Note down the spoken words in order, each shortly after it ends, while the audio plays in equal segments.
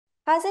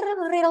Hasil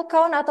real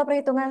count atau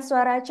perhitungan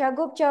suara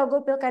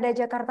cagub-cawagub Pilkada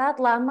Jakarta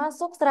telah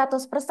masuk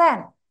 100%.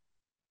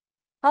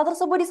 Hal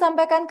tersebut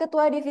disampaikan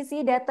Ketua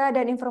Divisi Data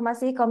dan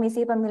Informasi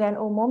Komisi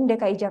Pemilihan Umum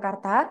DKI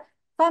Jakarta,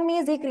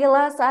 Fahmi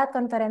Zikrillah saat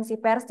konferensi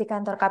pers di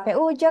Kantor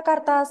KPU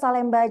Jakarta,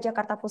 Salemba,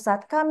 Jakarta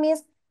Pusat,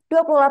 Kamis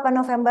 28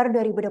 November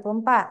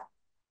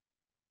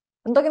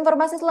 2024. Untuk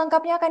informasi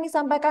selengkapnya akan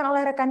disampaikan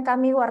oleh rekan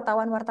kami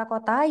wartawan Warta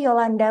Kota,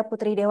 Yolanda,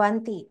 Putri,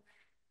 Dewanti.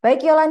 Baik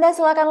Yolanda,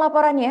 silakan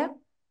laporannya.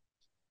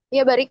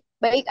 Ya, baik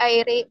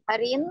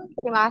Arin,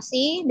 terima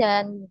kasih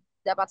dan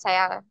dapat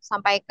saya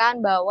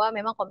sampaikan bahwa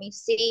memang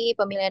Komisi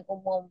Pemilihan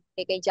Umum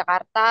DKI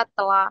Jakarta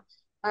telah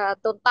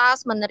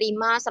tuntas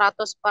menerima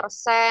 100%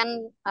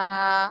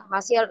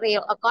 hasil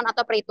real account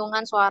atau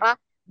perhitungan suara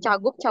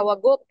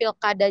cagub-cawagub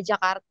Pilkada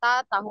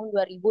Jakarta tahun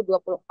 2024.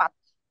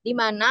 Di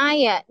mana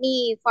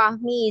yakni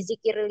Fahmi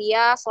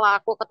Zikrillah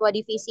selaku Ketua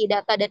Divisi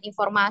Data dan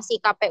Informasi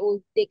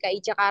KPU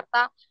DKI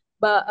Jakarta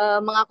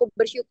mengaku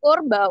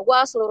bersyukur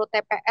bahwa seluruh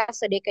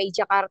TPS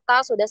DKI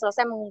Jakarta sudah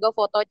selesai mengunggah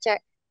foto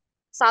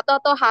C1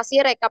 atau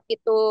hasil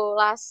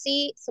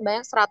rekapitulasi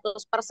sebanyak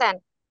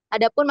 100%.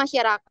 Adapun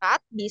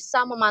masyarakat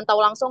bisa memantau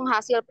langsung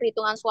hasil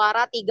perhitungan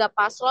suara 3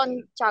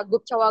 paslon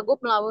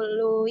cagub-cawagub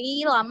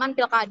melalui laman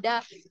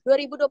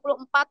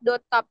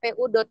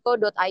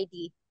pilkada2024.kpu.co.id.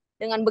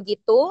 Dengan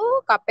begitu,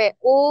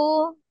 KPU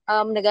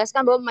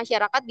menegaskan bahwa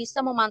masyarakat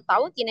bisa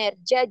memantau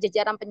kinerja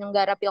jajaran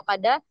penyelenggara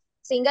pilkada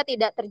sehingga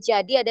tidak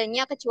terjadi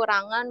adanya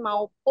kecurangan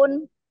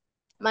maupun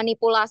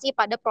manipulasi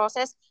pada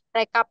proses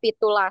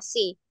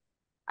rekapitulasi.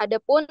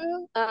 Adapun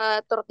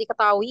turut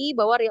diketahui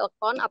bahwa real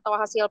count atau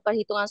hasil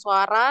perhitungan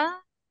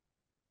suara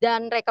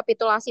dan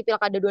rekapitulasi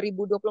Pilkada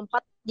 2024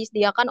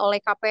 disediakan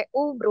oleh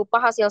KPU berupa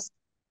hasil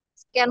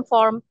scan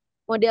form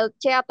model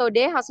C atau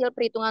D hasil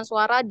perhitungan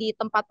suara di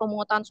tempat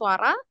pemungutan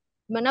suara,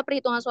 di mana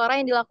perhitungan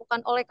suara yang dilakukan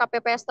oleh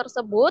KPPS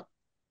tersebut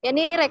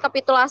yakni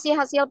rekapitulasi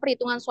hasil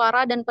perhitungan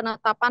suara dan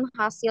penetapan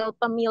hasil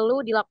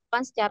pemilu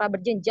dilakukan secara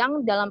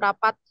berjenjang dalam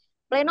rapat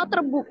pleno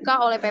terbuka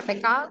oleh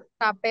PPK,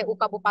 KPU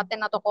Kabupaten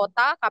atau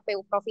Kota,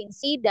 KPU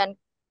Provinsi, dan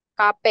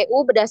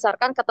KPU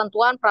berdasarkan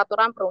ketentuan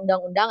peraturan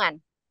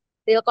perundang-undangan.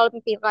 Real count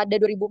Pilkada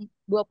 2024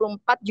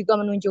 juga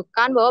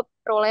menunjukkan bahwa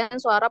perolehan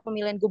suara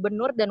pemilihan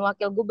gubernur dan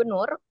wakil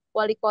gubernur,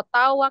 wali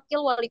kota,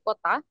 wakil wali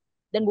kota,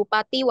 dan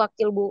bupati,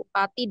 wakil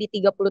bupati di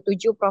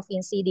 37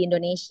 provinsi di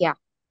Indonesia.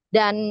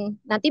 Dan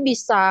nanti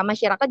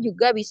masyarakat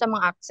juga bisa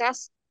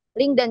mengakses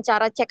link dan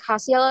cara cek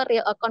hasil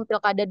real account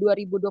Pilkada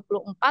 2024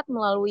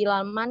 melalui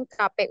laman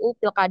KPU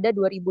Pilkada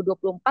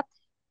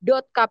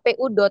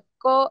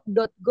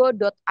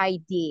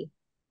 2024.kpu.go.id.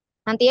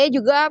 Nantinya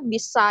juga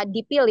bisa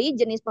dipilih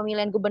jenis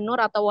pemilihan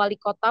gubernur atau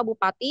wali kota,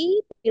 bupati,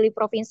 pilih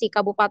provinsi,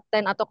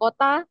 kabupaten atau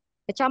kota,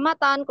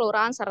 kecamatan,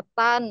 kelurahan,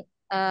 serta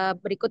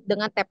berikut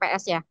dengan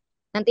TPS ya.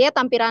 Nantinya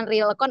tampilan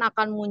real account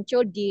akan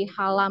muncul di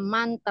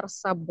halaman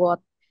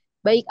tersebut.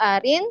 Baik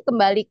Arin,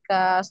 kembali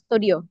ke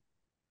studio.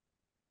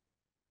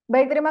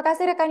 Baik, terima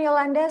kasih rekan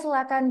Yolanda,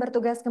 silakan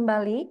bertugas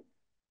kembali.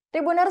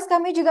 Tribuners,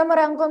 kami juga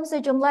merangkum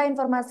sejumlah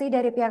informasi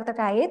dari pihak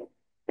terkait.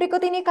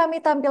 Berikut ini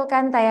kami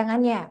tampilkan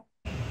tayangannya.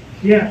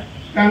 Ya,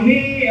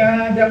 kami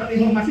dapat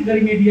informasi dari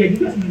media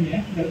juga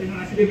sebenarnya. Dari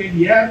informasi dari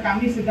media,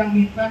 kami sedang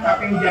minta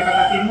KPU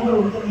Jakarta Timur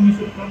untuk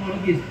menyusun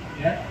kronologis.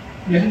 Ya.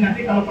 Jadi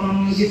nanti kalau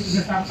kronologis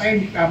sudah sampai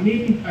di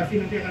kami,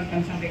 pasti nanti akan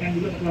kami sampaikan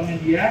juga ke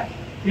media.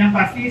 Yang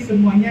pasti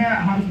semuanya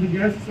harus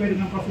berjalan sesuai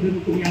dengan prosedur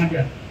hukum yang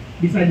ada.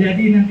 Bisa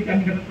jadi nanti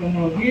kami dapat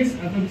kronologis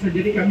atau bisa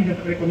jadi kami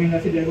dapat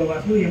rekomendasi dari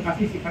Bawaslu, yang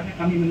pasti sifatnya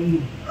kami menunggu.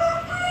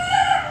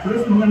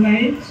 Terus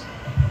mengenai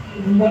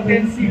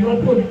potensi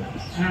golput.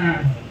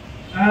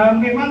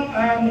 Memang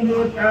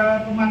menurut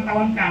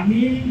pemantauan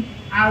kami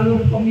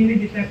alur pemilih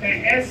di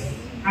TPS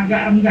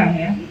agak renggang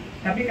ya.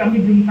 Tapi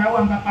kami belum tahu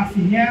angka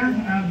pastinya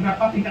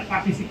berapa tingkat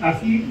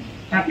partisipasi.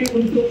 Tapi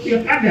untuk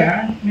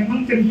pilkada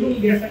memang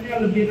cenderung biasanya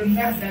lebih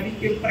rendah dari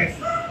pilpres.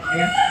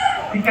 Ya.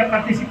 Tingkat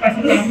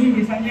partisipasi kami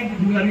misalnya di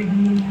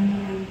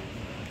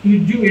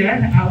 2007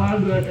 ya,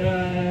 awal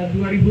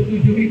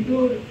 2007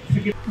 itu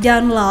sekitar.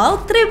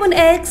 Download Tribun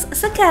X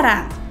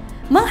sekarang,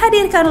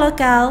 menghadirkan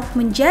lokal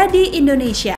menjadi Indonesia.